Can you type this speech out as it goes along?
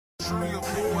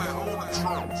TrillBoi on the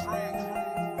track.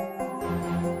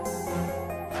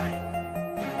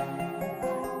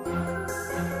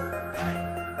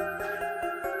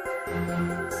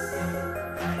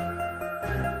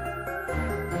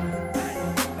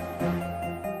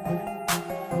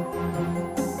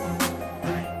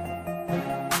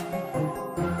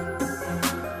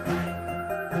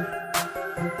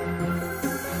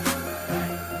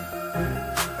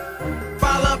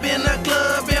 In the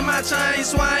club, in my chain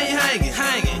swing hanging.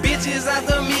 Bitches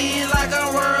after me like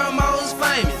I'm world most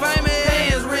famous.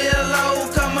 Hands real low,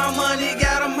 cause my money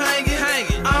got them hanging.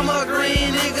 I'm a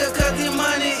green nigga, cause the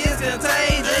money is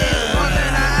contagious.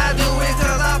 Wondering how I do it,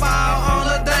 cause I ball on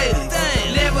a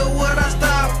daily. Never would I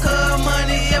stop, cause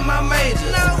money in my major.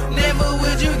 Never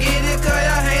would you get it, cause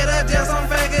y'all hater just some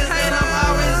fakers. And I'm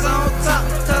always on top,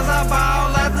 cause I ball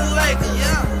like the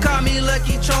Lakers. Call me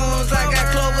Lucky Charms, I got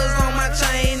clovers on my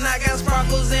chain. I got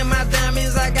sparkles in my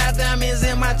diamonds, I got diamonds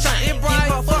in my chain. Keep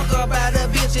a fuck about a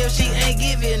bitch if she ain't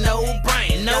giving no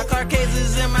brain. No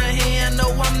Caucasians in my hand, no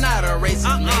I'm not a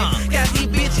racist man. Got these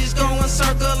bitches going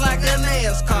circle like a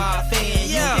NASCAR fan.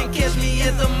 You can catch me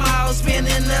at the mall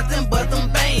spending nothing but them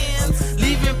bands.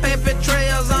 Leaving paper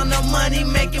trails on the money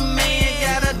making man.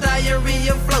 Got a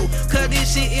diarrhea flow, cause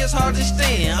this shit is hard to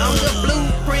stand. I'm the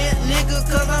blueprint nigga,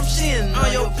 cause I'm shitting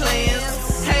on your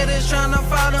plans. Haters tryna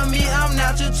follow me, I'm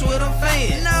not your Twitter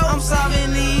fan. I'm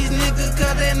solving these niggas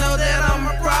cause they know that I'm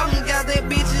a problem. Got that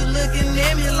bitches looking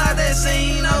at me like they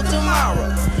seen no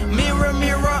tomorrow. Mirror,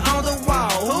 mirror on the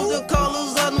wall, who the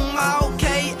colors of the mall?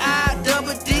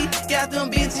 KIDD, got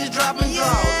them bitches dropping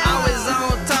draws. Always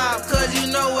on top, cause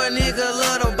you know a nigga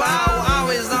love the ball.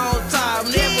 Always on top,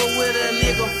 never with a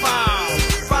nigga fall.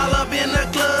 Fall up in the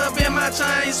club, in my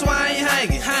chain swing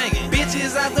hanging.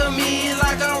 Bitches after me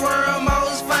like I'm world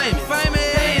most famous.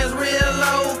 Hands real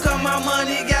low, cause my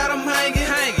money got them hanging.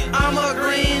 I'm a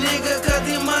green nigga, cause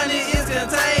the money is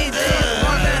contagious.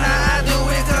 Wondering how I do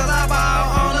it, cause I ball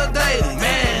on a daily.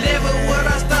 Never would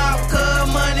I stop,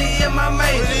 cause money in my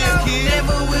major.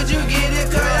 Never would you get it,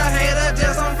 cause y'all hater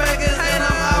just some fakers. And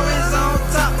I'm always on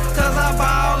top, cause I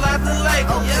ball like the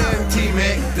Lakers.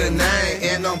 T-Mac the name,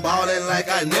 and I'm ballin' like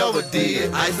I never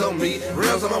did. Ice on me,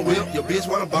 rims on my whip, your bitch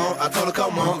wanna bone. I told her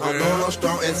come on, I'm going on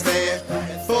strong and stand.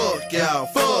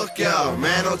 Fuck y'all,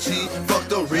 man don't cheat, fuck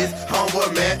the wrist,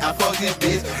 homeboy man, I fuck this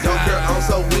bitch. Don't care, I'm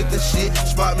so with the shit,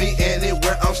 spot me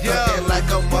anywhere, I'm stuntin' like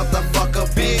a motherfucker.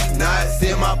 Big knots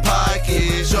in my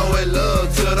pocket, showing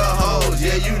love to the hoes.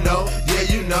 Yeah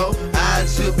you know, I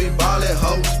should be ballin'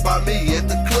 hoes. Spot me at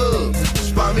the club,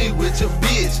 spot me with your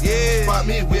bitch, spot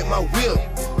me with my whip.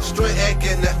 Straight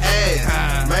acting the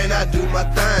ass, man, I do my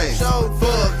thing. So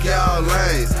fuck y'all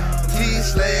lanes.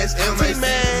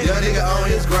 T/MAC, young nigga on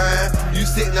his grind. You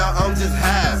sick now, I'm just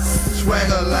high.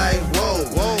 Swagger like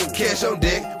whoa. Cash on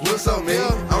deck, whips on me.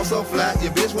 I'm so fly,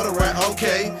 your bitch wanna ride.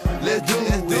 Okay, let's do